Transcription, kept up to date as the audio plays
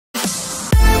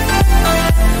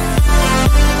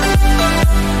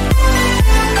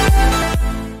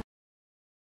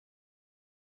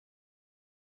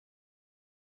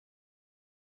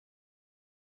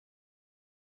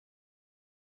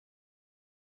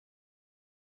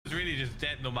just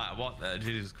dead no matter what.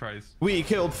 Jesus Christ. We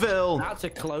killed Phil. That's a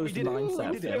closed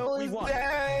mindset. Phil is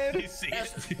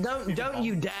dead. Don't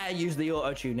you dare use the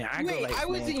auto tune. Wait, I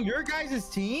was in your guys'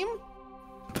 team.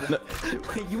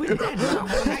 You were dead now.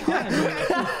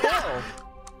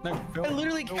 No, I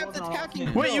literally kept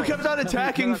attacking. Wait, you kept on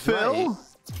attacking Phil?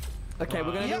 Okay,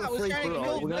 we're gonna do a free for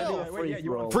all. We're gonna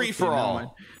do a free for all. Free for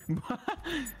all.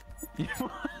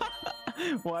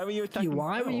 Why were you attacking?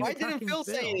 Why didn't Phil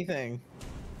say anything?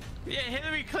 Yeah,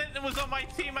 Hillary Clinton was on my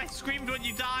team. I screamed when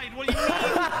you died. What do you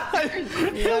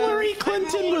mean? Hillary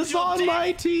Clinton was on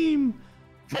my team.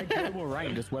 My global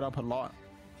rank just went up a lot.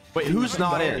 Wait, who's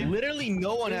not in? Literally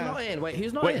no one Who's else. not in? Wait,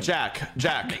 who's not in? Wait, Jack.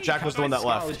 Jack was the one that Oh,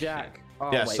 left. Jack.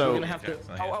 Oh, Yeah, wait, so- we're gonna have to.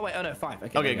 Oh, wait, oh no, 5.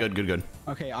 Okay, good.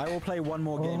 Okay, I will play one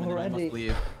more game and then I Already. must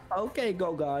leave. Okay,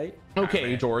 go guy.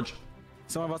 Okay, George.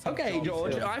 Some of us have Okay, jobs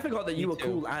George. still. I forgot that you were too.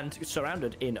 cool and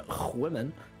surrounded in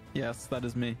women. Yes, that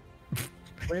is me.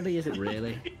 Really? Is it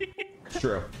really?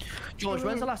 True. George,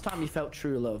 when's the last time you felt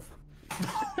true love?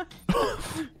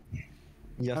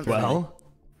 Yes. Well,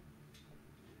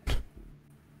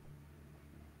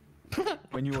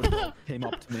 When you came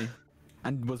up to me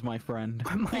and was my friend.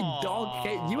 My dog.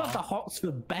 You have the hots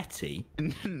for Betty.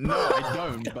 No, I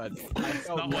don't, but I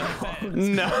felt Not what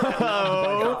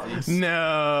it said.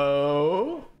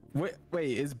 no. Wait,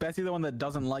 is Betty the one that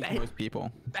doesn't like most people?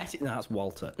 Betty. No, that's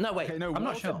Walter. No, wait. Okay, no, I'm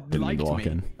not Walter sure. liked walk me.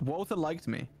 in. Walter liked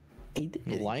me. He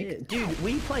did. Like? Dude,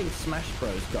 we played Smash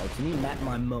Bros. Dogs, and he met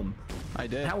my mum. I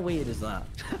did. How weird is that?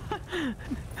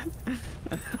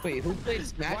 Wait, who played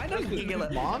Smash? Why don't you giggle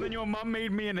at Mom and your mum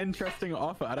made me an interesting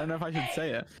offer. I don't know if I should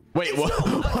say it. Wait, what?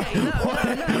 Okay, no.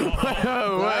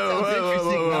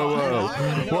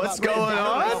 Whoa. What's going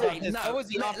on?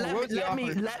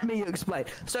 Let me explain.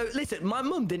 So listen, my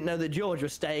mum didn't know that George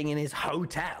was staying in his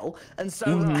hotel, and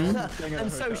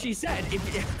so she said,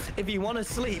 if you want to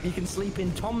sleep, you can sleep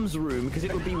in Tom's room because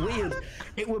it would be weird.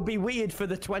 It would be weird for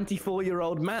the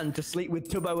 24-year-old man to sleep with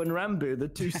Tubbo and Ranboo, the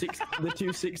two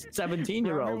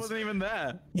 17-year-olds. He wasn't even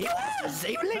there. He was.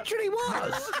 He literally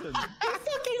was. He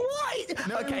fucking was.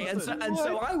 No, Okay, and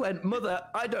so I went, Mother,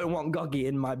 I don't want Goggy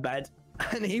in my bed.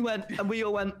 And he went, and we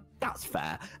all went, that's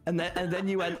fair. And then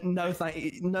you went, no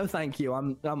thank you.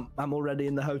 I'm already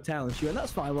in the hotel. And she went,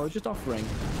 that's fine. Well, I was just offering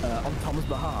on Tom's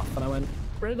behalf. And I went,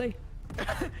 really?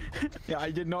 Yeah,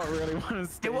 I did not really want to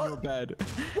stay in your bed.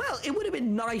 Well, it would have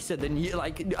been nicer than you.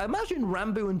 Like, imagine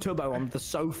Ranboo and Tubbo on the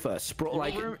sofa,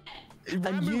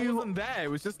 Ranboo wasn't there. It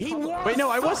was just. He was. Wait, no,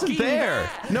 I wasn't there.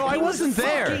 No, I wasn't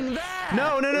there. No,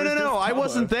 I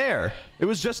wasn't there. It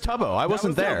was just Tubbo. I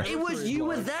wasn't there. It was you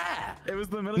were there. It was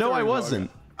the military. No, I vlog.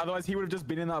 wasn't. Otherwise, he would have just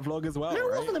been in that vlog as well. No, it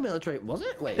right? wasn't the military, was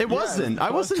it? Wait. It wasn't. I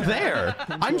wasn't there.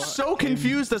 I'm so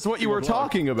confused as to what you were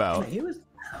talking about. He was.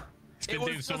 It's been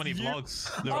doing so many vlogs.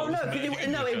 Oh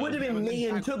no, it would have been me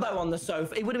and Tubbo on the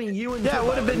sofa. It would have been you and Yeah, it Tubbo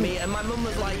would have been me, and my mum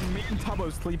was like, Me and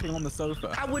Tubbo sleeping on the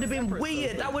sofa. that would have been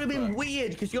weird. That would have been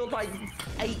weird because you're like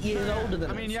 8 years older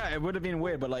than I mean, us. yeah, it would have been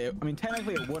weird, but like, I mean,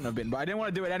 technically it wouldn't have been, but I didn't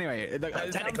want to do it anyway. It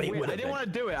sounds technically it weird. would I have didn't want to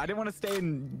do it. I didn't want to stay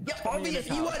in. Yeah, 20 obviously minutes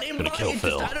you out. weren't kill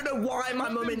invited. Phil. I don't know why my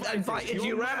mum invited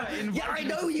you around. Yeah, I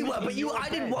know you were, but I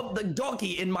didn't want the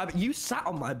doggy in my. You sat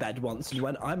on my bed once and you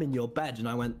went, "I'm in your bed," and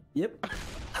I went, "Yep."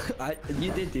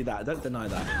 You did do that. Don't deny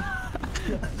that.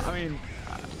 I mean,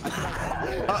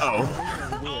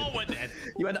 Uh-oh. Oh, we're dead.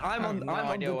 You went, I'm on the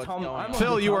Tom. I'm on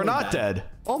Phil, the you are Tommy not bed." dead.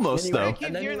 Almost, And though.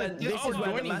 then you went, this is where the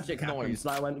joining magic noise. happens.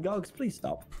 And I went, Gogs, please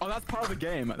stop. oh, that's part of the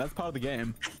game. That's part of the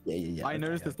game. Yeah. I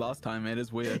noticed this last time. It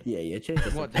is weird. Yeah. Change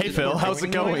this. What? Hey, Phil, how's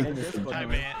it going? Hi,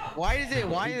 man. Why is it?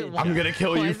 Why is it? I'm gonna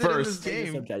kill you why is it in this first.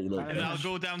 game? And I'll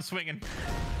go down swinging.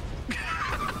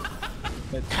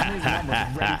 Tommy's mom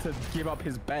was ready to give up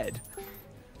his bed.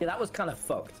 Yeah, that was kind of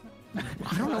fucked.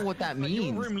 I don't know what that Your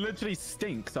means. room literally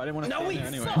stinks, so I didn't want to No, stay it there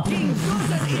anyway. fucking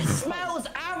doesn't. It smells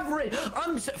average.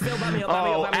 Phil, back me up,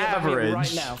 average.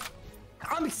 right now.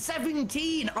 I'm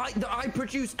 17. I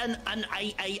produce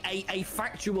a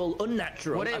factual,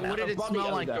 unnatural. What did it body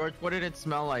smell like, odor. George? What did it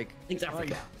smell like?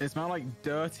 Exactly. It smelled like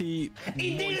dirty. It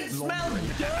didn't moist smell laundry.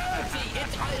 dirty.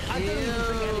 I don't even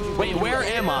drink energy. Wait, where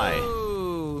am I?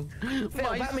 Ooh. Phil,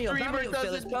 back me up,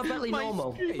 Phil. It's perfectly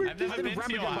normal. I've never been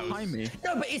to your Behind house. me.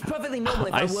 No, but it's perfectly normal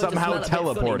if I I were to somehow smell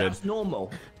a bit funny. teleported. That's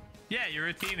normal. Yeah, you're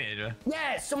a teenager.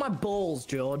 Yeah, it's on my balls,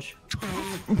 George.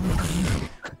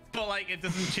 But like, it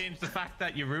doesn't change the fact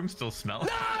that your room still smells.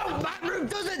 No, my room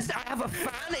doesn't. I have a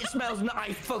fan. It smells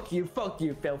nice. Fuck you,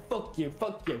 Phil. Fuck you.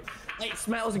 It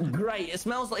smells great. It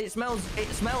smells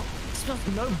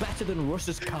no better than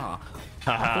Russ's car.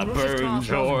 Haha, Russ's car burn, smells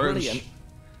George. brilliant.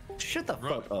 Shut the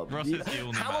fuck up. Russ is the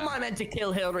only How am man. I meant to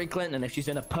kill Hillary Clinton if she's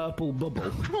in a purple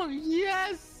bubble? Oh,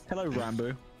 yes. Hello,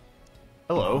 Ranboo.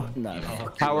 Hello. No.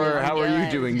 How are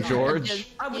you doing, George?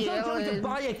 I was not going to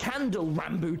buy a candle,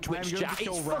 Ranboo Twitch chat.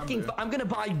 It's fucking. I'm gonna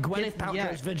buy Gwyneth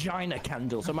Paltrow's vagina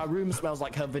candle, so my room smells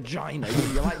like her vagina.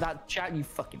 You like that chat, you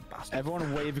fucking bastard?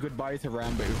 Everyone wave goodbye to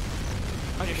Ranboo.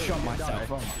 I just shot myself.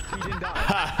 He didn't die.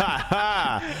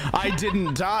 I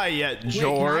didn't die yet, Wait,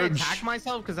 George. can I attack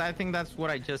myself? Because I think that's what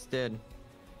I just did.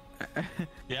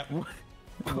 Yep.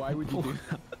 Why would you do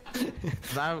that?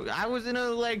 'Cause I was in a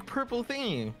like purple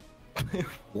thingy.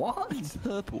 What?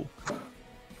 Purple.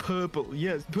 Purple,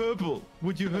 yes, purple.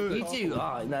 Would you hurt? You too.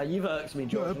 Oh, no, you've irked me,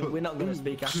 George. We're not going to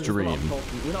speak after this. We're Stream.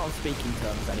 we're not on speaking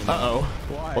terms anymore. Uh-oh.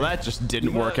 Why? Well, that just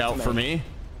didn't work out for me.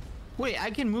 Wait,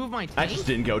 I can move my That tank? just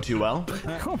didn't go too well.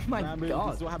 Oh my Ranboo, god.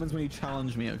 this is what happens when you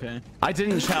challenge me, okay? I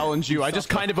didn't challenge you. I just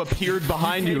kind of appeared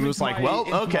behind you and was like, well,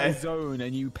 Into my okay. zone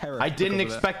and you perish I didn't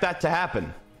because of expect that to happen.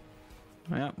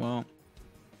 it. Yeah, well,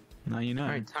 now you know. All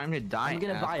right, time to die. I'm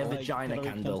going to buy a asshole. vagina Hillary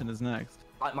candle. Clinton is next.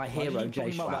 Like my Why hero, are you Jay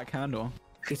talking about that Schwab. candle?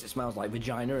 Because it smells like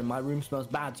vagina and my room smells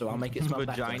bad, so I'll make it smell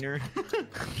better. Vagina.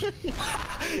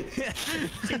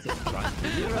 Jesus Christ.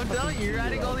 I'm telling you, you're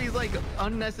adding all these like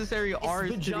unnecessary It's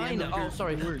R's to the end vagina. of Oh, your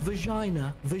sorry. words.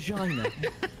 Vagina. Vagina.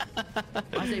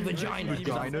 I say vagina. You've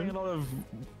been saying a lot of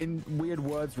weird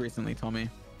words recently, Tommy.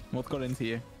 What's got into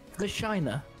you?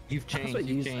 Vagina. You've changed. what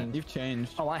you You've said. changed. You've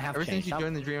changed. Oh, I have Ever since changed. you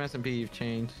joined the Dream SMP, you've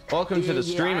changed. Welcome to the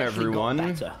stream, I actually got everyone.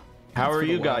 better. How are for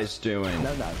the you worse. guys doing?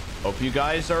 No. Hope you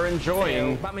guys are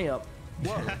enjoying. Back me up.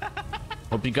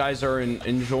 Hope you guys are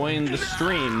enjoying the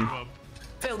stream.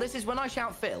 Phil, this is when I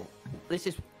shout Phil. This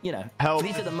is, you know, Help.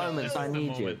 these are the moments I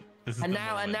need you. And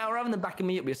now rather than backing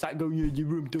me up, you're sat going, your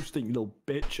room does stink, you little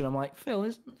bitch. And I'm like,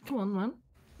 Phil, come on, man.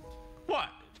 What?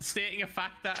 Stating a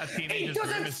fact that a It teenager's room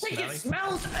doesn't is stink, smelly? it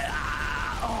smells.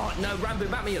 Oh, no, Ranboo,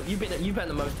 back me up. You've been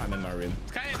the most time in my room.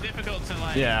 It's kind of difficult to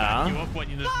like Yeah. back you up when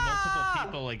there's multiple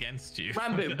people against you.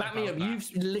 Ranboo, back me up. You've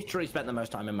literally spent the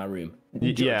most time in my room.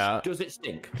 Yeah. Does it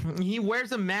stink? He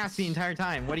wears a mask the entire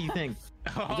time. What do you think?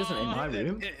 It doesn't in my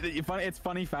room. It's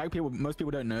funny fact. Most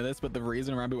people don't know this, but the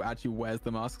reason Ranboo actually wears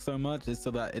the mask so much is so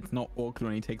that it's not awkward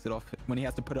when he takes it off, when he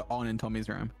has to put it on in Tommy's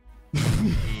room.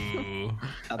 Ooh.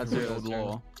 That's real, real that's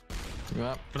law.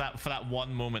 Yep. For that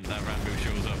one moment that Ranboo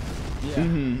shows up.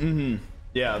 Yeah.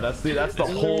 Yeah, that's the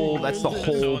whole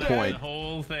So point. The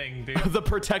whole thing, dude. The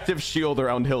protective shield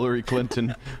around Hillary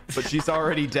Clinton, but she's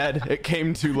already dead. It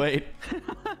came too late.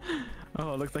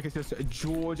 Oh, it looks like it's just a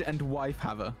George and wife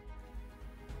haver.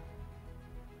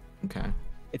 Okay.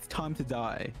 It's time to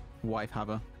die, wife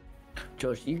haver.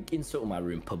 George, you insult my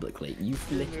room publicly.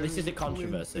 This is a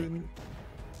controversy.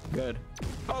 Good.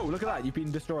 Oh, look at that. You've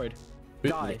been destroyed.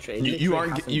 Die. Literally, You literally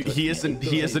aren't. hasn't He touched me. isn't.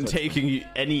 He isn't taking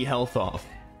any health off.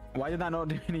 Why did that not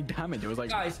do any damage? It was like.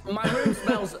 Guys, my room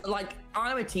smells like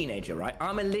I'm a teenager, right?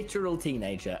 I'm a literal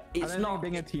teenager. I It's don't not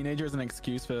think being a teenager is an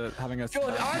excuse for having a.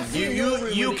 George, I've seen your room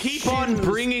You with its keep on shoes.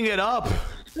 bringing it up.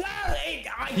 Well,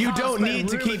 I You can't don't spread need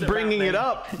to rumors keep about bringing me. it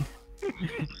up.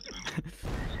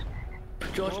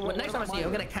 George, next time I see you,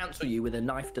 I'm gonna cancel you with a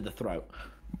knife to the throat.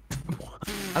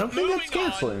 I don't think that's Moving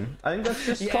on. canceling. I think that's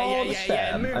just Yeah, called yeah, a yeah,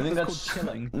 stab. yeah, I think It's that's called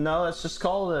killing. No, that's just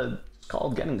called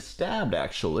getting stabbed.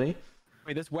 Actually.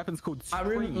 Wait, this weapon's called. My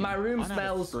Scream. room I know how to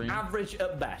smells scream. average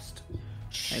at best.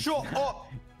 Shut up.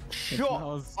 It Shut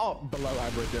smells up. below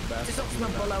average at It best. doesn't smell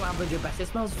below average at best. It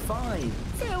smells fine.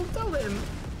 Phil, tell him.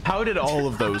 How did all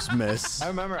of those miss? I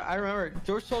remember.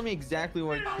 George told me exactly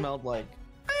what it smelled like.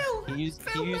 Phil, He used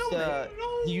Phil, tell me.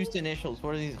 he used initials.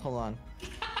 What are these? Hold on.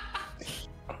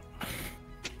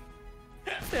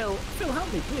 Phil,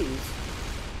 help me, please.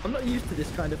 I'm not used to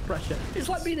this kind of pressure. It's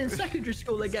like being in secondary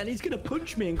school again. He's gonna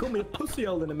punch me and call me a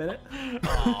pussyhole in a minute.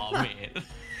 Oh man.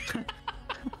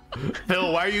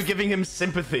 Phil, why are you giving him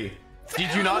sympathy?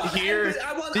 Did you not hear?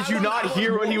 Did you not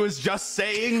hear what he was just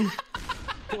saying?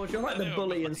 George, you're like the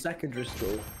bully in secondary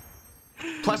school.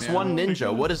 Plus one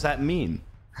ninja. What does that mean?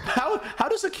 How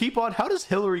does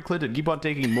Hillary Clinton keep on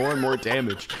taking more and more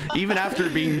damage even after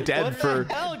being dead for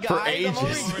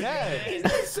ages?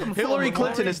 Hillary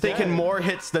Clinton has taken more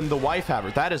hits than the wife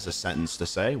haver. That is a sentence to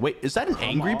say. Wait, is that an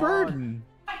Angry Bird?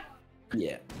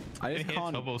 Yeah. I I just hear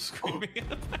can't. Tubbo screaming in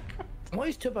the background. What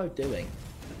is Tubbo doing?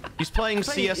 He's playing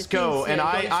playing- CS:GO, it's and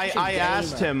being said, I he's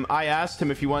such a gamer. asked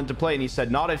him if he wanted to play, and he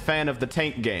said not a fan of the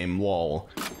tank game. Lol.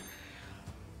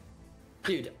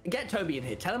 Dude, get Toby in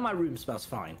here. Tell him my room smells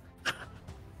fine.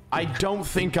 I don't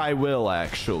think I will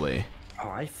actually. Oh,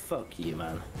 I fuck you,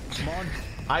 man. Come on.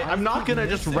 I'm not gonna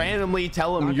just randomly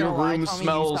tell him Not your gonna lie, room Tommy, you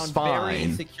smells sound Very fine.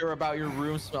 insecure about your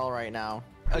room smell right now.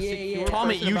 A Yeah, secure yeah.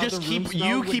 Tommy, person you about just the room keep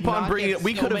smell would on not bringing get it.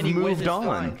 We so could have many moved wizards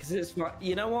on. Because it's my,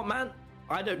 you know what, man?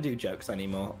 I don't do jokes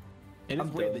anymore. It is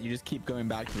I'm weird done. that you just keep going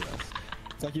back to this.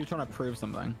 It's like you're trying to prove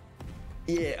something.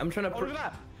 Yeah, I'm trying to Oh, prove look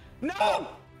at that! No!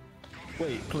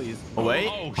 Wait, please. Oh, wait.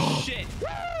 Oh shit!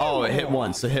 Oh, it hit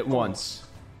once. It hit once.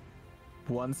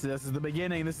 Once this is the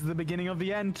beginning. This is the beginning of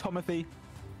the end, Timothy.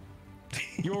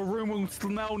 Your room will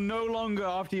smell no longer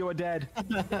after you are dead.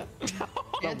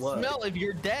 Can't smell if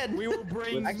you're dead. We will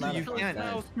bring Actually, you can't.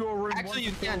 your room. Actually,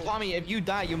 you can't, Tommy. If you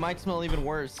die, you might smell even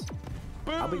worse.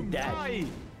 Boom, I'll be dead. die.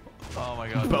 Oh my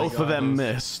god. Both of them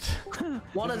missed.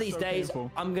 One of these so days, painful.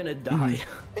 I'm gonna die.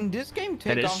 In this game,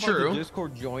 That take is off true. like the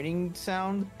Discord joining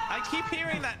sound. I keep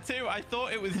hearing that too. I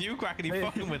thought it was you, Crackety,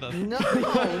 fucking with us. No,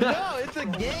 no, it's a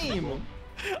game.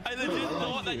 I legit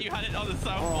thought that you had it on the Oh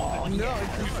soundboard. no,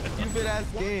 it's a stupid ass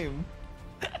game.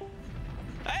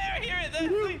 I hear it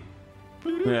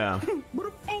there. Yeah.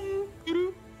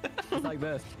 It's like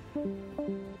this.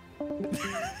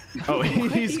 Oh,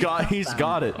 he's got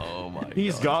it. Oh my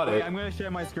He's got Okay, it. I'm gonna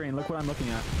share my screen. Look what I'm looking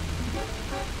at.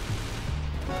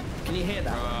 Can you hear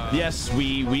that? Yes,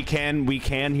 we can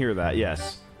hear that.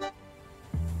 Yes.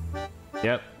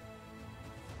 Yep.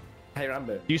 Hey,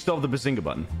 Ranboo. You still have the Bazinga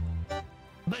button.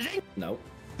 No.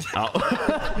 Oh.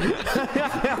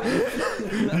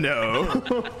 No.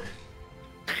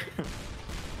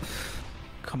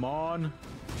 Come on.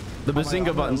 The I'm Bazinga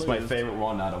gonna button's my lose. favorite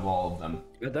one out of all of them.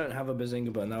 I don't have a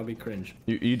Bazinga button. That would be cringe.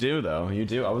 You do though. You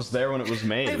do. I was there when it was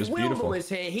made. It If was Wilbur beautiful. was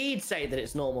here, he'd say that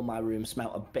it's normal my room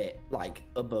smelt a bit like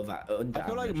above under I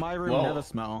feel like average. my room Whoa. never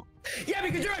smell. Yeah,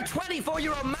 because you're a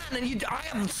 24-year-old man, and I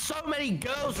have so many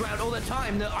girls around all the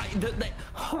time that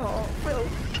oh, Phil.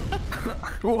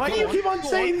 Why do you keep on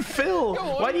saying Phil?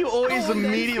 Why do you always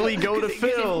immediately go to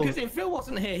Phil? Because if Phil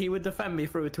wasn't here, he would defend me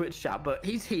through a Twitch chat, but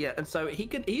he's here, and so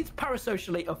he's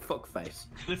parasocially a fuckface.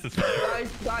 This is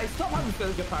Guys, stop having Phil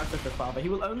as your parasocial father. He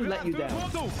will only let you down.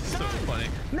 so funny.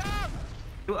 No!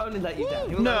 He will only let you down.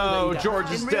 He will No, only let you down.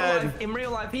 George is In real dead. life- in real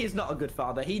life, he is not a good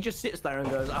father. He just sits there and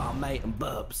goes, "Oh, mate," and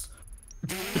burps.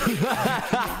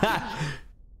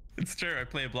 It's true. I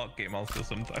play a block game also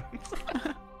sometimes.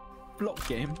 Block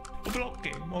game. A block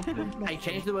game. Okay. Hey,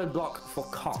 change the word block for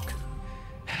cock.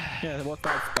 Yeah, what's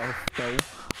that spell? Phil?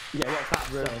 Yeah, what's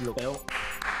that word, Phil?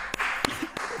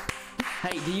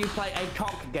 Hey, do you play a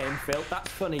cock game, Phil? That's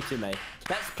funny to me.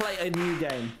 Let's play a new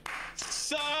game.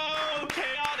 So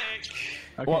chaotic.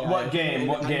 Okay, What game?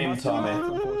 What game, must Tommy?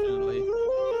 laugh, unfortunately.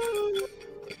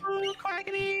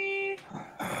 Quackity.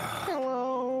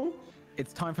 Hello.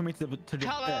 It's time for me to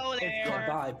Hello there.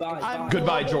 Bye, bye.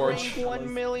 Goodbye, George.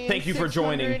 1,000,000. Thank you for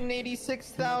joining.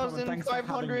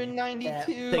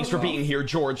 686,592. Thanks for being here,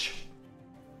 George.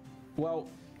 Well,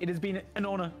 it has been an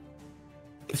honor.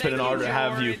 It's been an honor to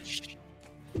have you.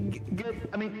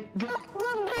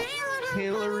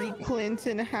 Hillary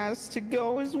Clinton has to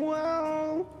go as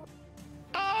well.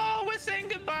 Oh, we're saying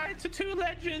goodbye to two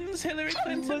legends, Hillary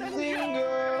Clinton and George.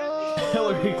 Bazinga.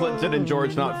 Hillary Clinton and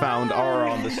George Not Found are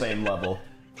on the same level.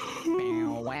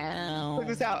 Check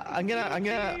this out. I'm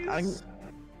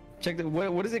check the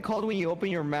what is it called when you open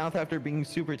your mouth after being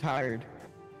super tired?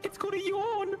 It's gonna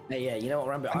yawn. Hey, yeah, you know what,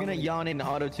 Rambo? I'm gonna yawn in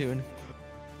auto-tune.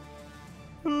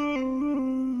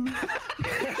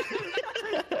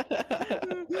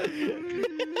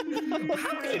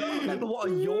 remember what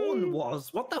a yawn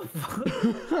was. What the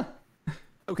fuck?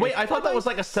 Okay. Wait, I thought that was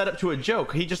like a setup to a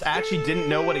joke. He just actually didn't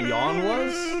know what a yawn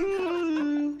was?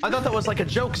 I thought that was like a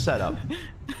joke setup.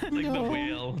 Like the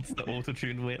whale. It's the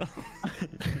auto-tuned whale.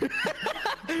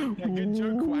 Yeah, good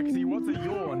joke, Quaxy. What's a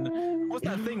yawn? What's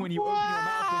that thing when you open your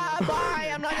mouth? And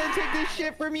Bye. I'm not gonna take this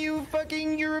shit from you,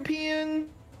 fucking European.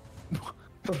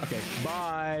 Okay,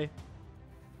 bye.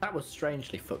 That was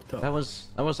strangely fucked up. That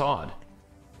was odd.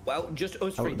 Well, just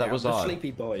us Oh, three that now, was the odd.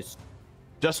 sleepy boys.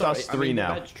 Just Sorry, us I three mean the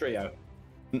now. bench trio.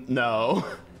 No.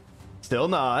 Still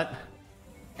not.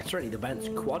 It's really the bench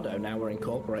quado now we're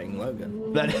incorporating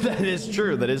Logan. That is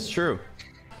true. That is true.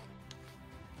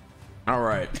 All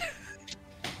right.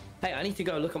 Hey, I need to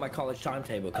go look at my college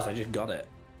timetable because I just got it.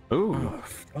 Ooh.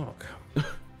 Fuck.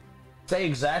 Say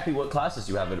exactly what classes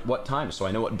you have at what time so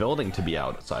I know what building to be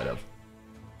outside of.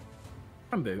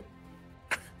 Ranboo.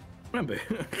 Ranboo.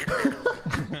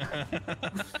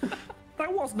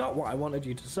 That was not what I wanted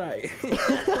you to say.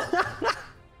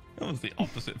 That was the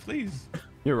opposite, please.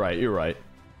 You're right. You're right.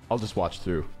 I'll just watch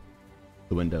through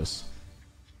the windows.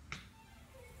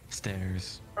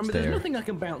 Stairs. Ranboo, there's nothing I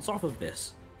can bounce off of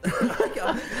this.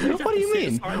 What do you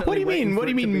mean? What do you mean? What do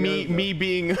you mean? Me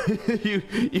being you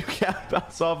can't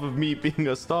bounce off of me being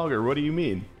a stalker. What do you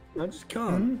mean? I just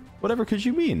can't. Whatever could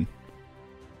you mean?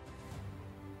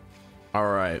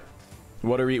 All right.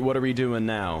 What are we doing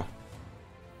now?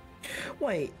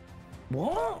 Wait.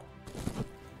 What?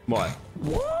 What?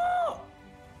 What?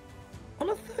 On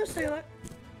a gonna say like,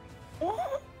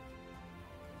 what?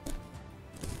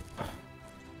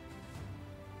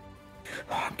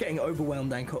 Oh, I'm getting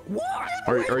overwhelmed, Anchor. What?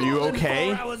 Are you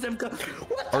okay?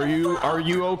 Are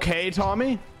you okay,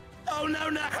 Tommy? Oh no!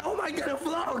 How am I gonna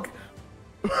vlog?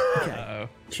 Okay.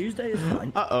 Tuesday is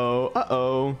fine.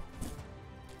 Uh-oh.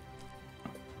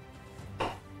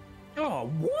 Oh,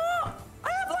 what? I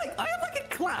have like a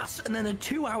class and then a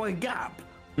 2-hour gap.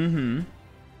 Mm-hmm.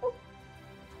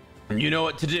 You know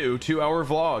what to do. 2-hour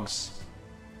vlogs.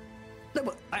 No,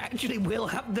 but I actually will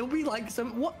have. There'll be like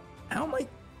some. What? How am I?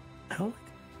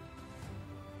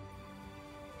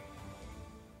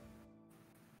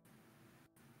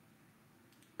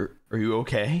 Are you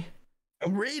okay?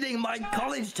 I'm reading my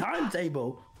college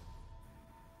timetable.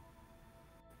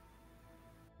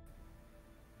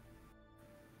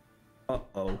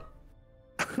 Uh-oh.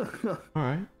 All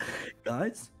right.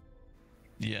 Guys?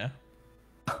 Yeah.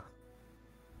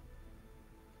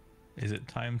 Is it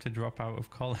time to drop out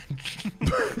of college?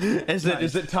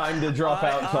 Is it time to drop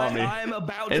out, Tommy? I am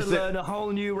about to learn a whole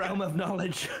new realm of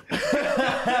knowledge.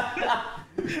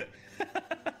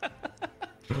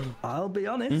 I'll be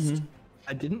honest.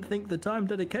 I didn't think the time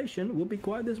dedication would be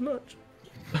quite this much.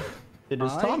 It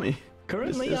is Tommy.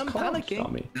 Currently, I'm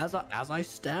panicking as I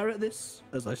stare at this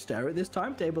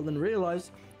timetable and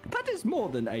realize that is more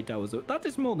than 8 hours. That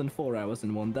is more than 4 hours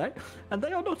in one day, and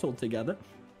they are not all together.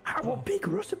 How will Big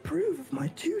Russ approve of my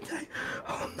 2-day?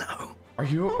 Oh no. Are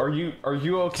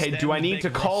you okay? Do I need to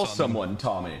call someone,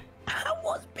 Tommy?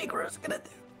 What's Big Russ gonna do?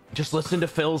 Just listen to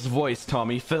Phil's voice,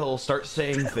 Tommy. Phil, start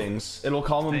saying things. It'll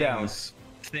calm him down.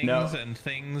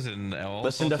 Things and all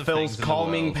listen to sorts of Phil's things in the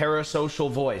calming world. parasocial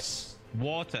voice.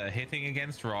 Water hitting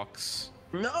against rocks.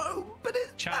 No, but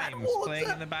it's Chimes playing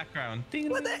in the background. Ding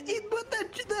But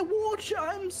they're war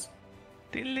chimes.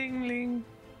 ding ling.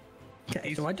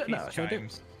 Okay, so I don't know. So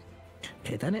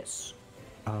okay, then it's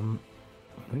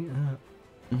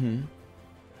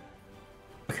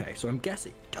Okay, so I'm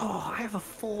guessing. Oh, I have a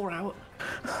 4-hour.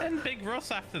 Send Big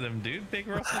Russ after them, dude. Big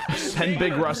Russ. Send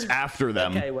Big Russ after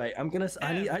them. Okay, wait. I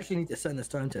actually need to send this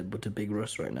timetable to Big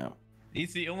Russ right now.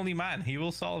 He's the only man. He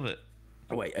will solve it.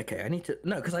 Oh, wait, okay. I need to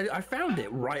because I found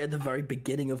it right at the very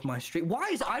beginning of my stream. Why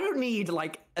is I don't need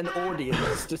like an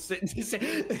audience to sit.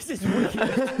 This is weird.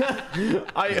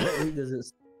 I don't.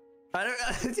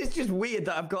 It's just weird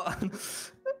that I've got.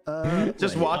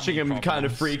 Just watching him kind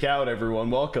of freak out.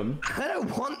 Everyone, welcome. I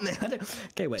don't want this.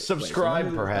 Okay, wait. Subscribe,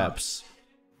 wait, so perhaps.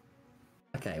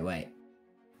 Okay, wait.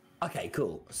 Okay,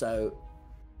 cool. So,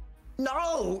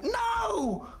 no.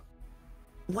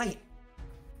 Wait,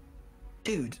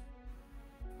 dude.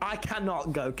 I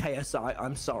cannot go KSI.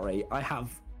 I'm sorry. I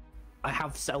have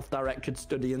self-directed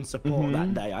study and support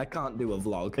that day. I can't do a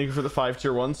vlog. Thank you for the 5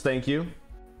 tier 1s. Thank you.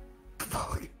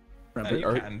 Fuck.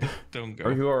 Don't go.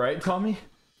 Are you all right, Tommy?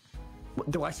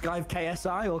 Do I Skype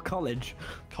KSI or college?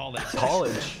 College.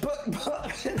 But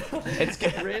It's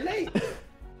really?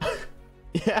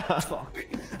 Yeah. Fuck.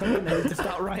 I'm gonna need to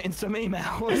start writing some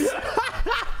emails.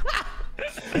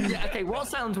 Yeah, okay, what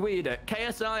sounds weirder?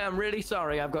 KSI, I'm really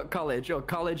sorry, I've got college, or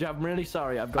college, I'm really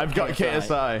sorry, I've got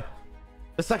KSI.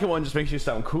 The second one just makes you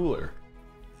sound cooler.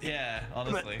 Yeah,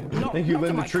 honestly. Thank you,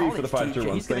 Linda Tree, for the 5 tier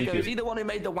 1s. He's gonna Thank go, you. is he the one who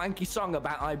made the wanky song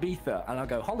about Ibiza? And I'll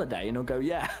go, holiday, and he'll go,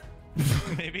 yeah.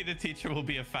 Maybe the teacher will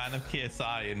be a fan of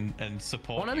KSI and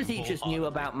support. One of the teachers knew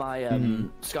about my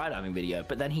skydiving video,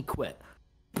 but then he quit.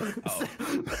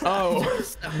 Oh.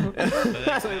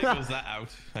 That goes that out,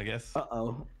 I guess.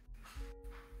 Uh-oh.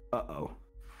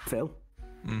 Phil,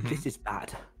 this is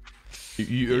bad. Are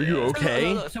you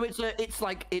okay? No. So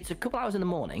it's a couple hours in the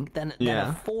morning, then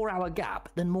a 4-hour gap,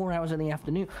 then more hours in the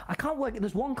afternoon. I can't work.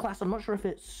 There's one class. I'm not sure if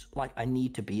it's like I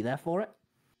need to be there for it.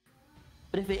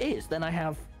 But if it is, then I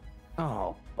have.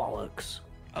 Oh bollocks!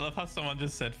 I love how someone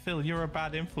just said, "Phil, you're a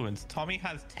bad influence." Tommy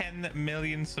has 10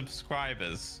 million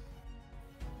subscribers.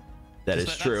 That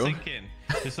is true. That sink in.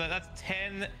 Just like that's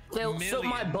 10 Phil, million. suck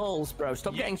my balls, bro.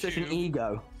 Stop getting such an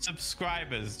ego.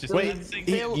 Subscribers. Just wait, let that sink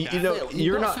Phil, in.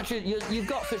 you've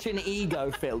got such an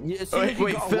ego, Phil. As soon as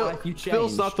you got Phil. a wife, you change.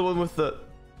 Phil's not the one with the.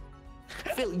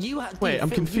 Phil, you have. Wait, I'm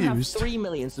confused. You have 3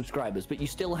 million subscribers, but you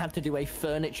still had to do a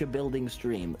furniture building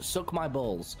stream. Suck my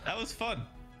balls. That was fun.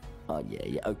 Oh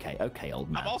yeah. Okay,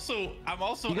 old man. I'm also.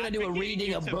 You're gonna do a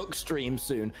reading a book stream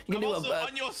soon. You're I'm gonna also do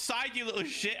on your side, you little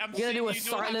shit. You're gonna do a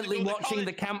silently watching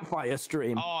the campfire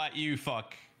stream. Oh, you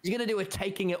fuck. You're gonna do a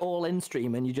taking it all in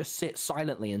stream, and you just sit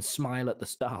silently and smile at the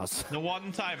stars. The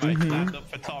one time I stand up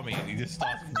for Tommy and he just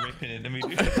starts ripping into me.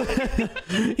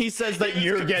 He says that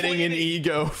you're getting an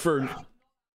ego for.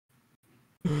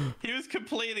 He was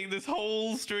complaining this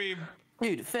whole stream.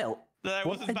 Dude, Phil, that I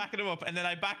wasn't backing him up, and then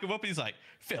I back him up, and he's like,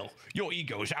 Phil, your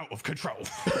ego's out of control.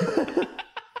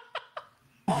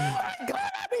 Oh my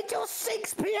god, I'm until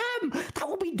 6 p.m. That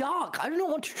will be dark. I do not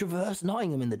want to traverse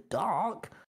Nottingham in the dark.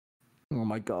 Oh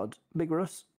my god. Big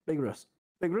Russ. Big Russ.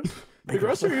 Big Russ. Big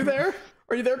Russ, are you there?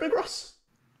 Are you there, Big Russ?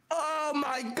 Oh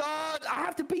my god. I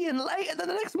have to be in late, and then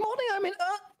the next morning I'm in.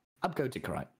 I'm going to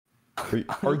cry.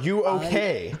 Are you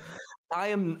okay? I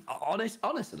am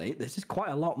honestly, this is quite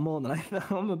a lot more than I know.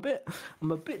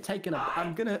 I'm a bit taken up.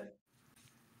 I'm gonna.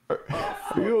 Are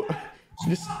you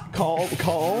just calm,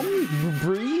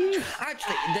 breathe?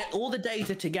 Actually, all the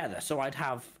data together, so I'd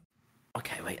have.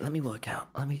 Okay, wait. Let me work out.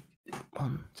 Let me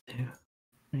 1, 2,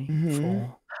 3,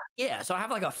 4. Yeah, so I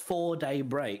have like a 4-day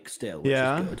break still. Which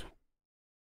is good.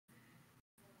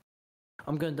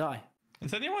 I'm gonna die.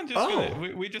 Is anyone just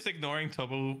gonna, we just ignoring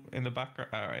Tubbo in the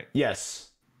background? All right. Yes.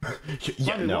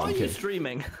 Yeah, Ranboo, no, why I'm are you kidding.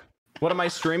 streaming? What am I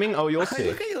streaming? Oh, you'll see.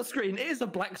 Look at your screen. It is a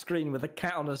black screen with a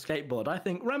cat on a skateboard. I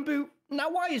think, Ranboo, now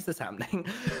why is this happening?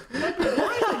 Ranboo,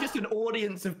 why is there just an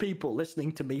audience of people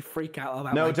listening to me freak out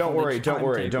about No, my don't worry, college don't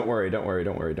worry,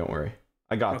 timetable? don't worry.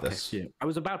 I got Okay, this. yeah. I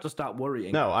was about to start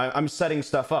worrying. No, I'm setting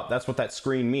stuff up. That's what that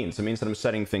screen means. It means that I'm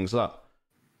setting things up.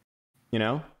 You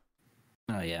know?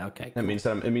 Oh yeah, okay. That means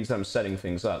that I'm setting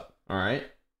things up. All right?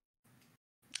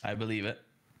 I believe it.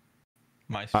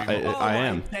 My stream. I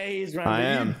am. Days, Ranboo, I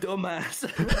am. You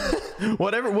dumbass.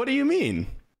 Whatever. What do you mean?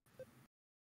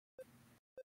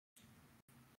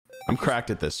 I'm cracked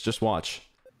at this. Just watch.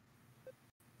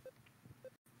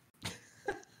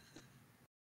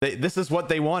 This is what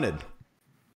they wanted.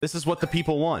 This is what the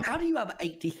people want. How do you have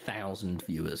 80,000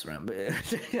 viewers, Ranboo?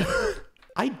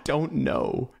 I don't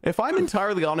know. If I'm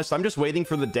entirely honest, I'm just waiting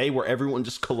for the day where everyone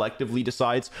just collectively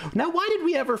decides, now why did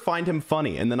we ever find him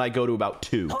funny? And then I go to about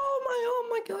 2. Oh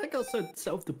my god, I got so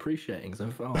self-depreciating so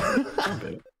far.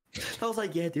 I was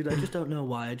like, yeah, dude, I just don't know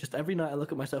why. Every night I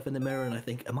look at myself in the mirror and I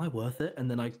think, am I worth it? And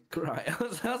then I cry. I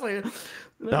was like,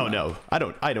 no, I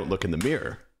don't look in the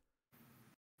mirror.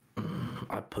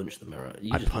 I punched the mirror.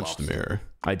 I punched the mirror.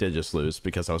 I did just lose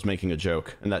because I was making a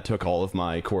joke, and that took all of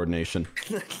my coordination.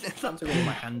 That took all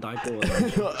my hand-eye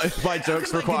coordination. My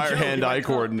jokes require hand-eye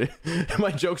coordination.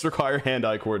 My jokes require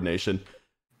hand-eye coordination.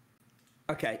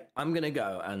 Okay, I'm gonna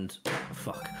go and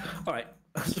fuck. All right,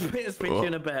 speak to you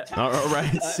in a bit. All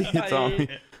right, see you, Tommy.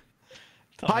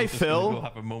 Hi, Phil. We'll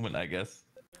have a moment, I guess.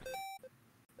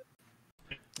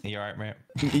 You alright, mate?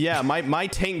 Yeah, my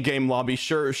tank game lobby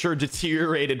sure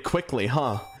deteriorated quickly,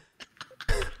 huh?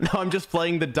 Now I'm just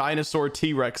playing the dinosaur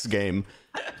T-Rex game.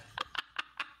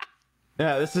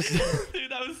 Yeah, this is. Dude,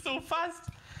 that was so fast.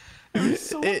 It was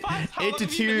so fast. It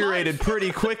deteriorated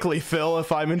pretty quickly, Phil.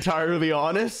 If I'm entirely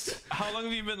honest. How long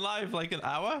have you been live? Like an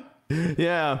hour?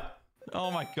 Yeah. Oh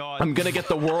my god. I'm gonna get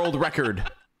the world record.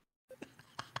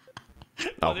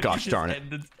 Oh gosh darn it.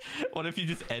 What if you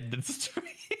just ended stream?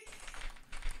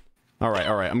 All right.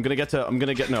 I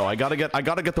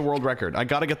gotta get the world record. I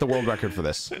gotta get the world record for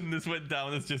this. And this went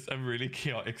down as just a really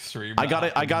chaotic stream. I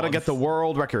gotta get the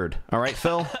world record. All right,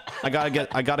 Phil. I gotta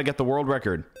get the world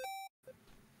record.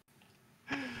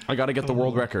 I gotta get the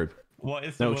world record. What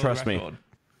is the world trust record?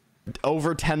 me.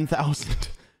 Over 10,000.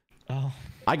 Oh.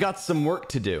 I got some work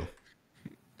to do.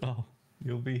 Oh,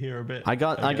 you'll be here a bit. I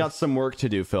got some work to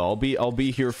do, Phil. I'll be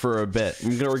here for a bit.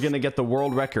 We're gonna get the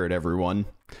world record, everyone.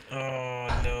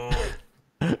 Oh no.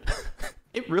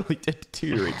 It really did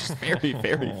deteriorate just very,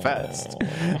 very fast.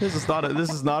 This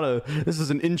is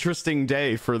an interesting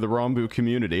day for the Ranboo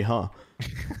community, huh?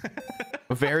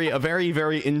 A very,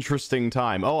 very interesting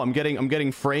time. Oh, I'm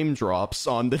getting frame drops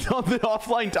on the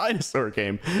offline dinosaur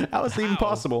game. How is that even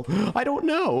possible? I don't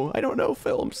know,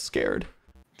 Phil. I'm scared.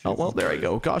 Oh well, there I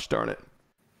go. Gosh darn it.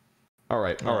 All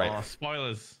right.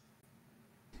 Spoilers.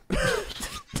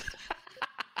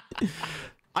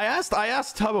 I asked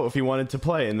Tubbo if he wanted to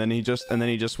play, and then he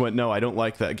just went, no, I don't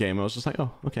like that game. I was just like,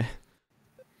 oh, okay.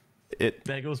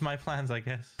 There goes my plans, I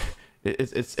guess.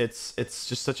 It's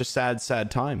just such a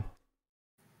sad time.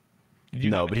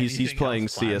 No, but he's playing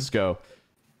CS:GO.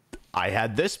 I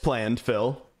had this planned,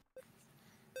 Phil.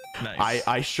 Nice.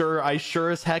 I sure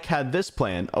as heck had this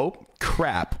planned. Oh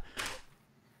crap.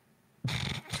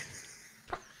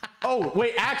 Oh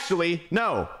wait, actually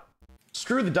no.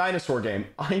 Screw the dinosaur game.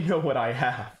 I know what I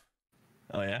have.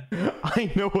 Oh yeah?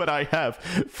 I know what I have.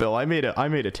 Phil, I made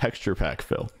a texture pack,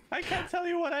 Phil. I can't tell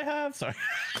you what I have. Sorry.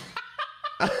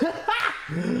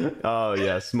 Oh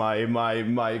yes,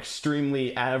 my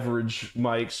extremely average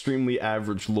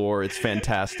lore. It's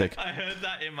fantastic. I heard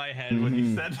that in my head when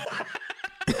you said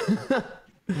that.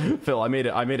 Phil, I made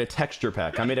a texture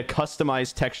pack. I made a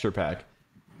customized texture pack.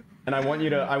 and I want you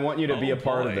to be a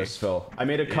part of this, Phil. I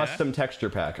made a custom texture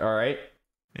pack. All right.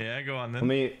 Yeah, go on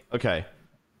then. Okay.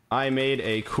 I made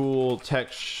a cool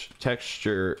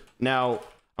texture. Now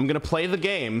I'm gonna play the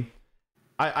game.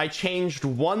 I changed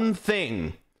one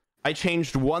thing. I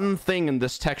changed one thing in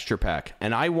this texture pack,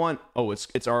 and I want. Oh,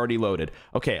 it's already loaded.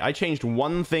 Okay, I changed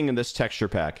one thing in this texture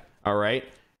pack. All right,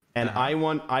 and I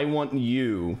want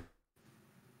you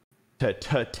to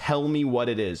tell me what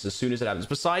it is as soon as it happens.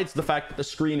 Besides the fact that the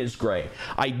screen is gray,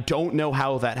 I don't know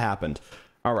how that happened.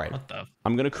 All right,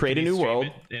 I'm gonna create a new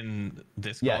world in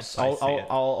Discord. Yes,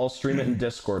 I'll stream it in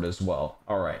Discord as well.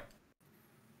 All right.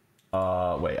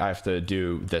 Wait, I have to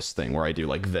do this thing where I do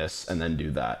like this and then do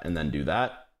that and then do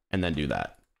that and then do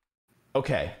that.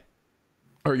 Okay.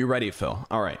 Are you ready, Phil?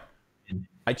 All right.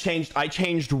 I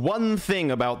changed one thing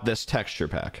about this texture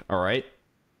pack. All right.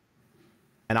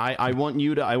 And I want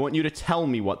you to tell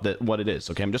me what it is.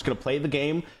 Okay, I'm just gonna play the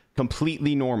game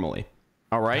completely normally.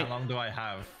 All right. How long do I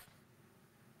have?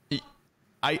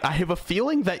 I have a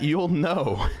feeling that you'll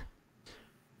know.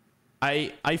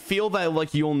 I feel that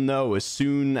like you'll know as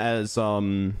soon as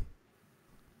oh,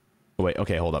 wait,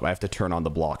 okay, hold up. I have to turn on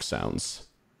the block sounds.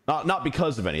 Not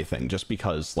because of anything, just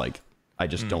because like I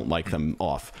just don't like them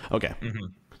off. Okay.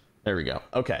 There we go.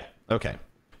 Okay.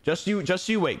 Just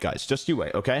you wait, guys. Just you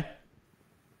wait, okay?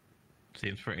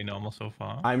 Seems pretty normal so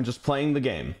far. I'm just playing the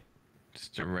game.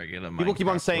 Just a regular People keep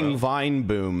on saying Vine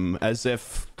Boom as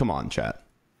if, come on, chat.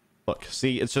 Look,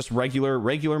 see, it's just regular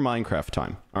Minecraft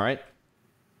time. All right,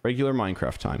 regular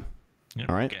Minecraft time. Yep,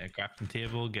 all right. Get a crafting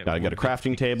table. Gotta get a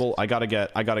crafting table. I gotta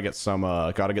get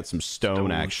some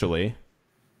stone actually.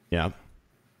 Yeah.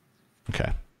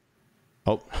 Okay.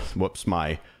 Oh, whoops!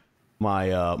 My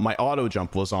auto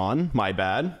jump was on. My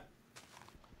bad.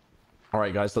 All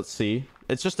right, guys. Let's see.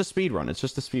 It's just a speed run.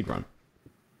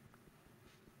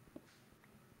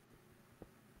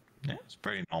 Yeah, it's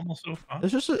pretty normal so far.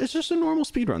 It's just a normal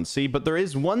speedrun. See, but there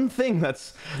is one thing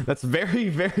that's very,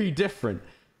 very different.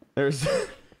 There's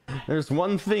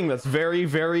one thing that's very,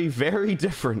 very, very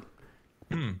different.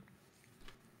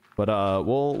 But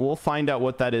we'll find out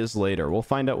what that is later.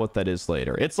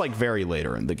 It's like very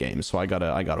later in the game, so I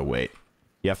gotta wait.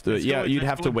 You have to you'd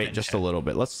have to wait just a little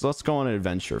bit. Let's go on an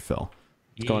adventure, Phil.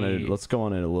 Let's go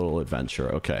on a little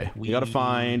adventure. Okay. We gotta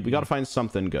find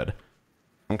something good.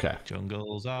 Okay.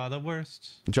 Jungles are the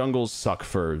worst. Jungles suck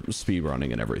for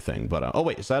speedrunning and everything, but oh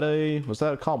wait, was that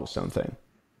a cobblestone thing?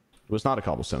 It was not a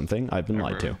cobblestone thing. I've been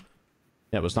lied to.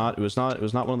 Yeah, it was not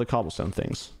one of the cobblestone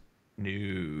things.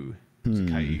 No. It was a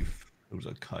cave. It was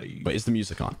a cave. Wait, is the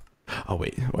music on? Oh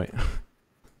wait.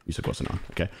 Music wasn't on.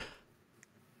 Okay.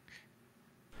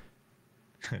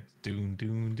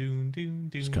 Doom.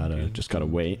 Just gotta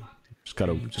wait. Just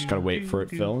gotta wait for it,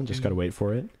 Phil. Just gotta wait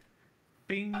for it.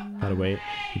 Bing. Gotta wait.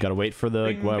 You gotta wait for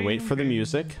the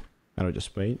music. Gotta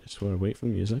just wanna wait for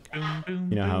the music.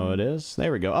 You know how it is.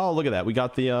 There we go. Oh, look at that. We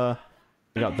got that.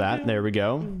 There we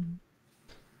go.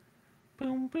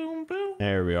 Boom, boom, boom.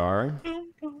 There we are.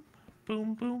 Boom, boom,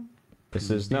 boom, boom. This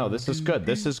is good.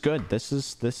 This is good.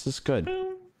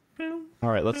 Boom, boom. All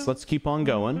right, let's keep on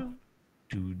going.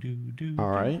 All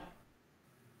right.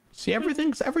 See,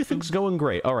 everything's going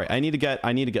great. All right, I need to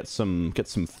get some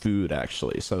food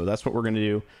actually. So that's what we're gonna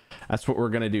do. That's what we're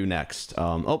gonna do next.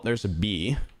 Oh, there's a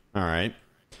bee. All right.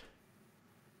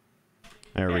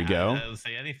 There we go.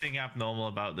 Say anything abnormal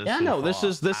about this? Yeah, so no, far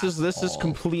this is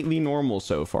completely normal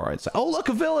so far. I'd say. Oh, look,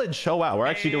 a village. Oh wow, we're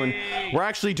actually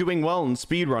doing well in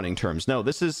speedrunning terms. No,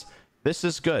 this is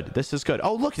good. This is good.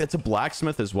 Oh look, that's a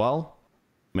blacksmith as well.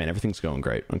 Man, everything's going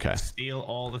great. Okay. Steal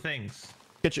all the things.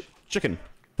 Get chicken.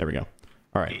 There we go.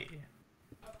 All right.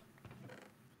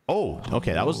 Oh,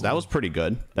 okay. That was pretty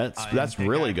good. That's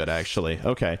really good actually.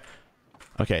 Okay.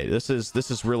 This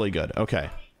is really good. Okay.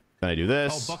 Can I do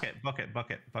this? Oh,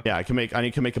 bucket. Yeah, I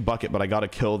need to make a bucket, but I gotta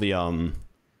kill the have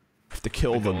to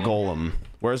kill the golem.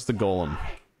 Where's the golem?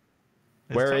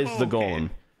 Where is the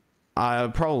golem?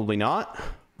 Probably not.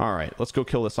 All right, let's go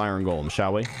kill this iron golem,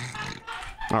 shall we?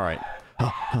 All right.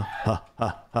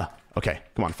 Okay,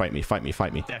 come on, fight me.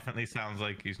 Definitely sounds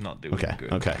like he's not doing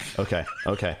good. Okay.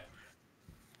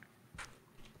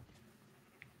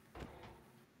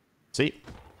 See,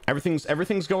 everything's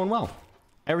going well.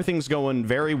 Everything's going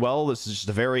very well. This is just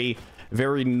a very,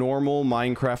 very normal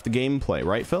Minecraft gameplay,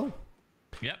 right, Phil?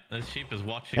 Yep, the sheep is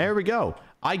watching. There we go.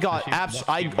 I got apps.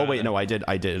 Oh wait, no, I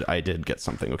did get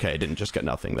something. Okay, I didn't just get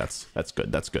nothing. That's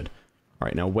good. All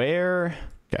right, now where?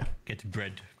 Okay. Get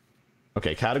bread.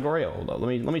 Okay, category. Oh, hold on.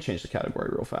 Let me change the category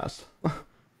real fast.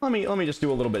 let me just do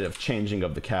a little bit of changing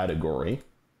of the category.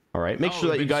 All right. Make sure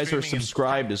that you guys are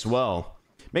subscribed as well.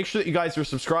 Make sure that you guys are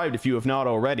subscribed if you have not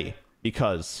already,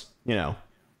 because you know.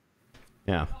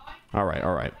 Yeah. All right.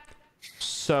 All right.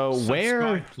 So Subscribe,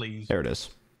 where? please. There it is.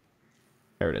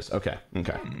 There it is. Okay.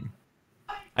 Okay.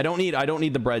 I don't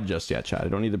need the bread just yet, Chad. I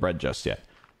don't need the bread just yet.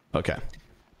 Okay.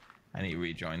 I need to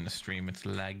rejoin the stream. It's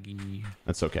laggy.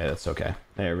 That's okay. That's okay.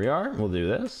 There we are. We'll do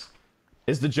this.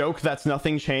 Is the joke that's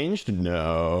nothing changed?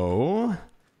 No.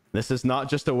 This is not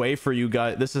just a way for you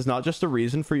guys. This is not just a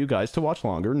reason for you guys to watch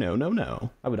longer. No, no, no.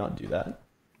 I would not do that.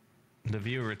 The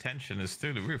viewer retention is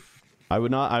through the roof. I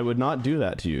would not do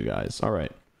that to you guys. All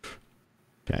right.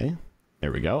 Okay.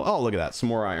 There we go. Oh, look at that. Some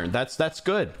more iron. That's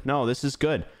good. No, this is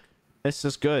good. This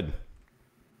is good.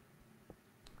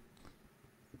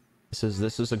 This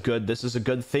is a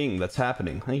good thing that's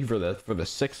happening. Thank you for the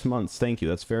 6 months. Thank you.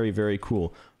 That's very, very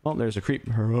cool. Oh, there's a creep.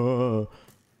 Yep.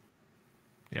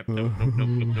 Nope, nope, nope,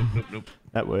 nope, nope, nope, nope.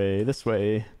 That way. This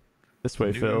way. This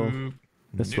way, Phil.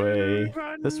 This way.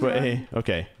 This way.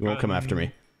 Okay. He won't come after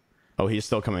me. Oh, he's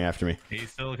still coming after me.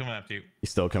 He's still coming after you. He's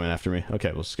still coming after me.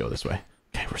 Okay, we'll just go this way.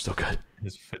 Okay, we're still good.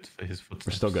 His footsteps.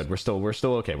 We're still good. We're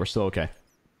still okay. We're still okay.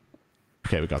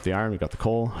 Okay, we got the iron. We got the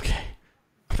coal. Okay.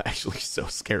 I'm actually so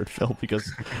scared, Phil, because...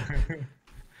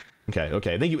 Okay,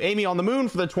 okay. Thank you, Amy on the Moon,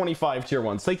 for the 25 tier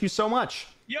ones. Thank you so much.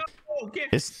 Yo,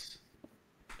 gifts.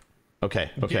 Okay,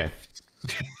 okay.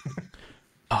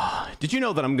 Did you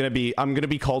know that I'm gonna be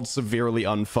called severely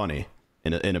unfunny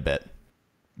in a bit?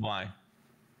 Why?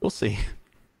 We'll see.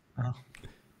 Oh.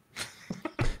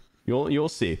 You'll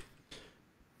see.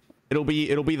 It'll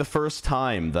be the first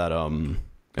time that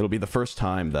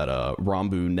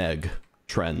Ranboo neg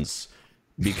trends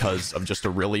because of just a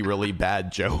really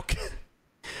bad joke.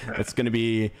 It's gonna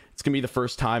be the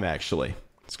first time, actually.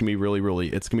 It's gonna be really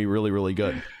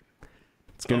good.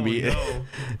 It's gonna be no.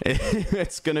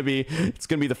 it's gonna be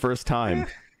the first time.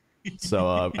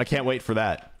 So I can't wait for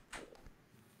that.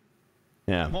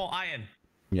 Yeah. More iron.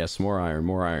 Yes, more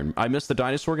iron. I missed the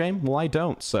dinosaur game. Well, I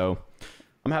don't. So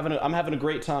I'm having a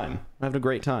great time. There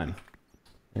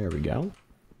we go.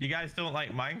 You guys don't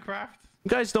like Minecraft? You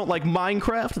guys don't like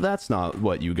Minecraft? That's not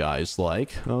what you guys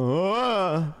like.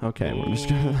 Okay, we're just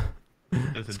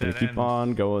gonna keep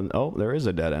on going. Oh, there is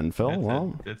a dead end,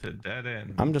 Phil. It's a dead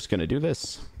end. I'm just gonna do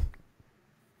this.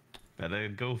 Better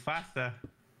go faster.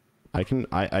 I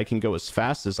can go as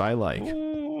fast as I like.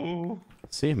 Ooh.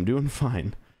 See, I'm doing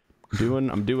fine.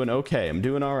 I'm doing okay. I'm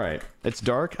doing all right. It's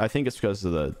dark. I think it's because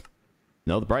of the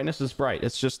brightness is bright.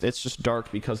 It's just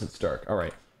dark because it's dark. All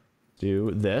right. Do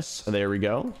this. There we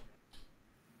go.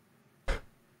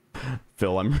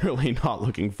 Phil, I'm really not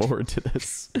looking forward to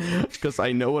this because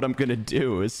I know what I'm gonna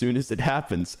do as soon as it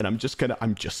happens, and I'm just gonna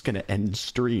end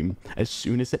stream as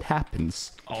soon as it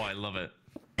happens. Oh, I love it.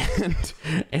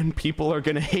 And people are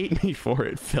gonna hate me for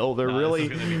it, Phil. They're really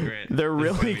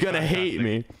gonna hate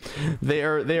me. They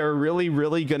are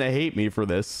really gonna hate me for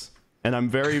this, and I'm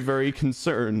very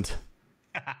concerned.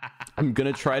 I'm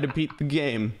gonna try to beat the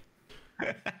game.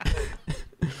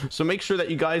 So make sure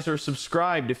that you guys are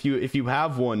subscribed if you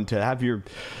have one to have your...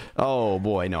 Oh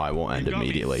boy, no, I won't end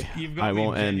immediately. I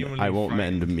won't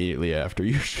end immediately after.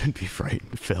 You should be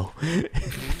frightened, Phil.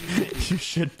 You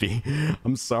should be.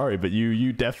 I'm sorry, but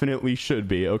you definitely should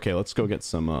be. Okay, let's go get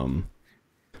some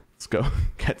let's go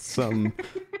get some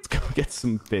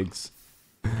pigs.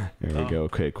 There we go.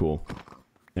 Okay, cool.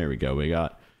 There we go. We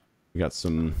got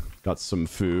some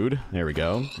food. There we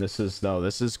go. This is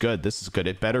good. This is good.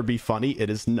 It better be funny. It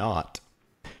is not.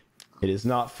 It is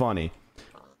not funny.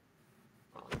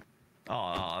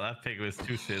 Oh, that pig was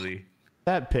too silly.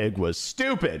 That pig was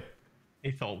stupid.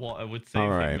 He thought water would save All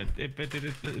right. him.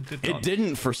 It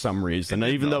didn't for some reason,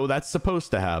 even though that's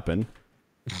supposed to happen.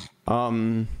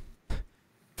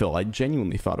 Phil, I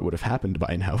genuinely thought it would have happened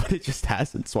by now, but it just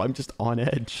hasn't, so I'm just on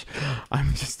edge.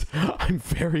 I'm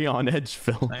very on edge,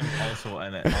 Phil. I'm also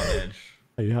on edge.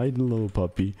 Hey, hi, little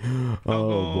puppy.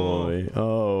 Oh, boy.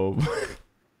 Oh.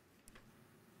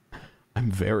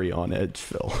 I'm very on edge,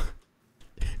 Phil.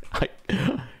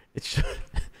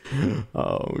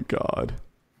 Oh, God.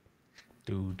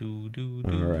 All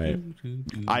right.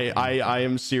 I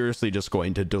am seriously just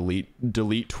going to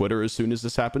delete Twitter as soon as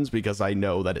this happens, because I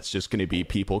know that it's just going to be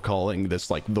people calling this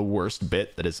like the worst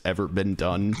bit that has ever been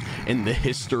done in the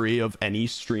history of any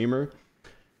streamer.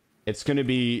 It's going to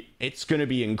be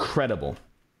incredible.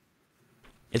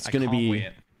 It's going to be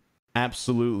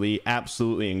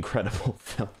absolutely incredible,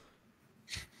 Phil.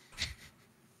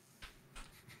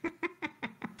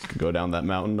 Go down that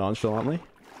mountain nonchalantly.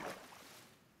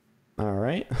 All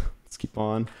right, let's keep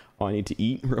on. Oh, I need to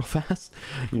eat real fast.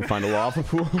 You can find a lava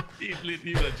pool. You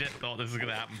legit thought this was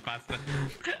gonna happen faster.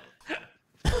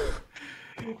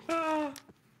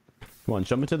 Come on,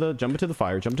 jump into the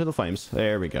fire, jump into the flames.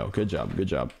 There we go. Good job, good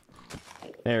job.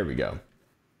 There we go.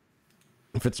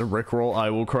 If it's a Rickroll, I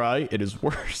will cry. It is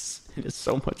worse. It is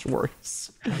so much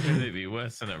worse. How could it be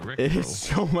worse than a Rickroll? It is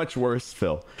so much worse,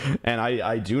 Phil. And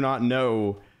I do not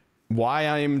know why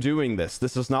I am doing this.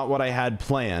 This is not what I had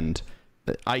planned.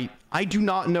 I do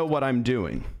not know what I'm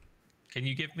doing. Can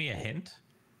you give me a hint?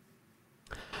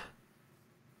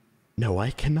 No,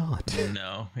 I cannot.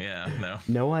 No, yeah, no.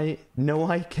 No,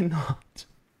 I cannot.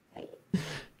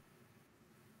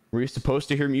 Were you supposed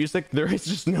to hear music? There is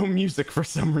just no music for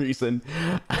some reason,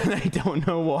 and I don't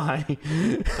know why.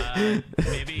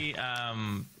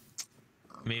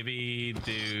 Maybe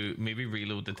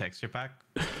reload the texture pack.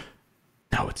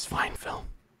 No, it's fine, Phil.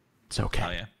 It's okay.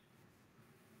 Oh yeah.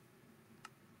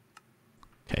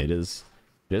 Okay, it is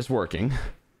working.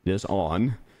 It is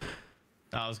on.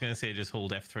 I was gonna say just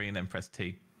hold F3 and then press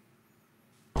T.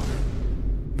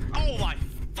 Oh my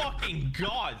fucking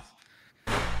god!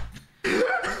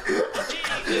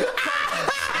 Jesus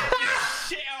Christ!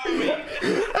 Shit on me!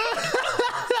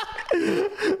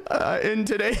 In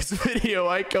today's video,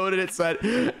 I coded it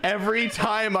said every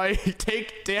time I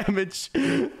take damage,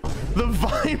 the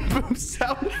Ranboo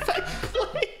sound effect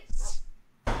plays.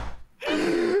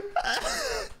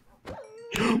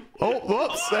 Oh,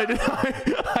 whoops!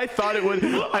 I thought it would.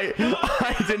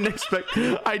 I didn't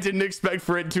expect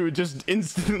for it to just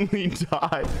instantly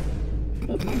die.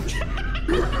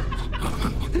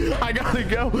 I gotta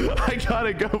go,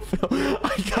 Phil.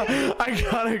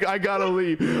 I gotta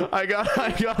leave. I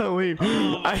gotta leave.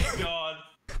 Oh my god.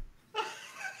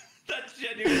 That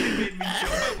genuinely made me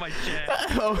jump out my chair.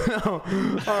 Oh no.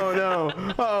 Oh no.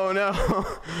 Oh no.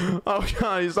 Oh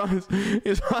god, he's on his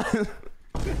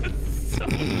So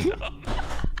dumb.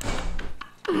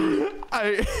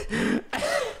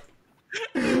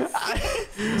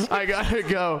 I gotta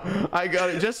go. I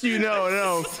gotta, just so you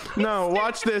know, no,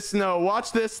 watch this,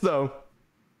 watch this though.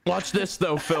 Watch this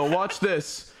though, Phil, watch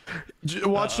this.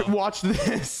 Watch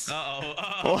this.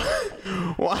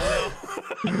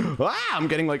 Ah, I'm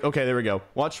getting like, okay, there we go.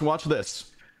 Watch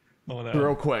this. Oh no.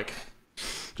 Real quick.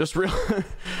 Just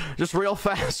real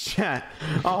fast, chat.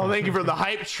 Oh, thank you for the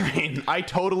hype train. I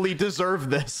totally deserve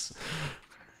this.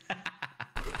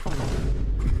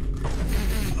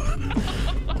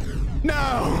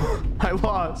 No! I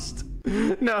lost.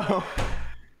 No.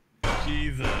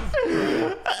 Jesus.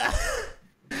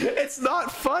 It's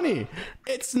not funny.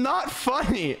 It's not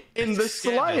funny in the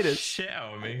slightest. Shit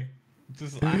out of me.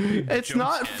 It's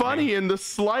not funny in the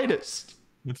slightest.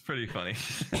 It's pretty funny.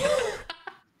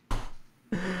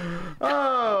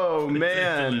 Oh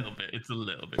man. It's a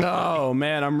little bit. Oh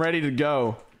man, I'm ready to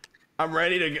go. I'm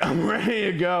ready to go. I'm ready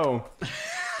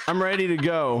to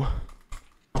go.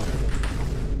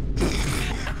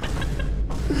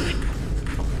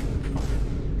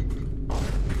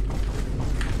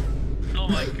 Oh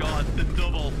my god, the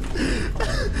double.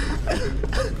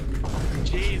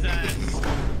 Jesus.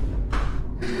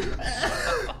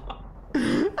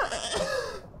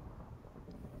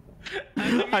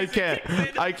 I can't.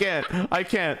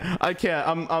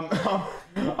 I'm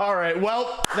all right.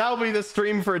 Well, that'll be the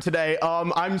stream for today.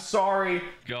 I'm sorry.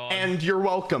 God. And you're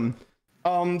welcome.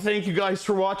 Thank you guys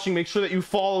for watching. Make sure that you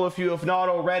follow if you have not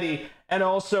already, and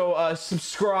also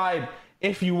subscribe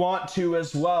if you want to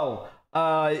as well.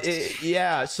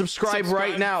 Yeah, subscribe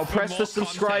right now. Press the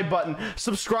subscribe button.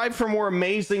 Subscribe for more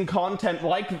amazing content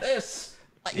like this.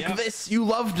 This. You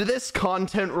loved this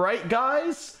content, right,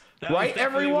 guys? Right,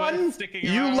 everyone?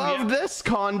 You loved this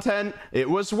content. It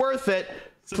was worth it.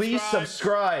 Please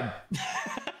subscribe.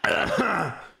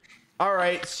 All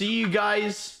right, see you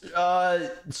guys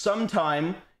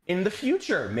sometime in the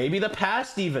future. Maybe the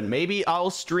past even. Maybe I'll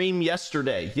stream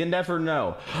yesterday. You never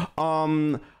know.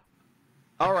 All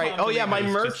right. Oh yeah, my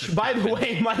merch. By the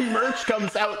way, my merch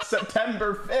comes out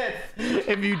September 5th.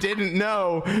 If you didn't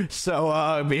know,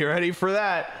 so be ready for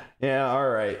that. Yeah. All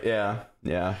right. Yeah.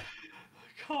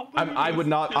 I would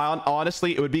not.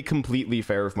 Honestly, it would be completely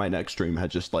fair if my next stream had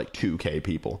just like 2K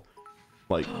people.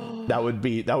 Like that would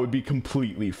be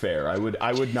completely fair.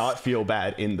 I would not feel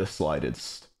bad in the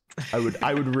slightest. I would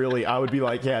be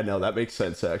like, yeah, no, that makes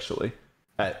sense actually.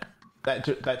 That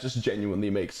just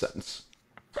genuinely makes sense.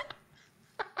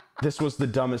 This was the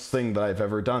dumbest thing that I've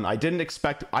ever done. I didn't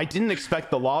expect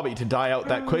the lobby to die out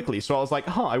that quickly. So I was like,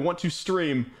 I want to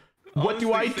stream. What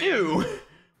do I do?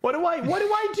 What do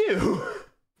I do?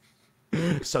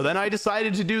 So then I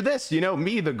decided to do this. You know,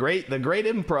 me, the great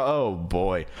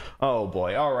improv. Oh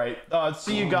boy. All right.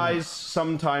 See you guys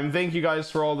sometime. Thank you guys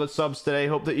for all the subs today.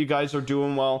 Hope that you guys are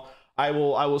doing well. I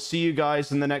will see you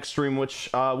guys in the next stream, which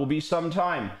will be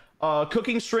sometime.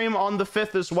 cooking stream on the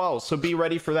 5th as well, so be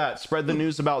ready for that. Spread the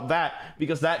news about that,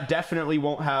 because that definitely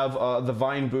won't have the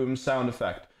Vine Boom sound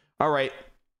effect. All right.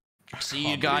 See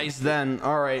you guys then.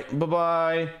 All right.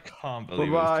 Bye-bye. Can't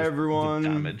believe Bye-bye, it was just the everyone.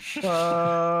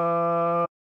 damage.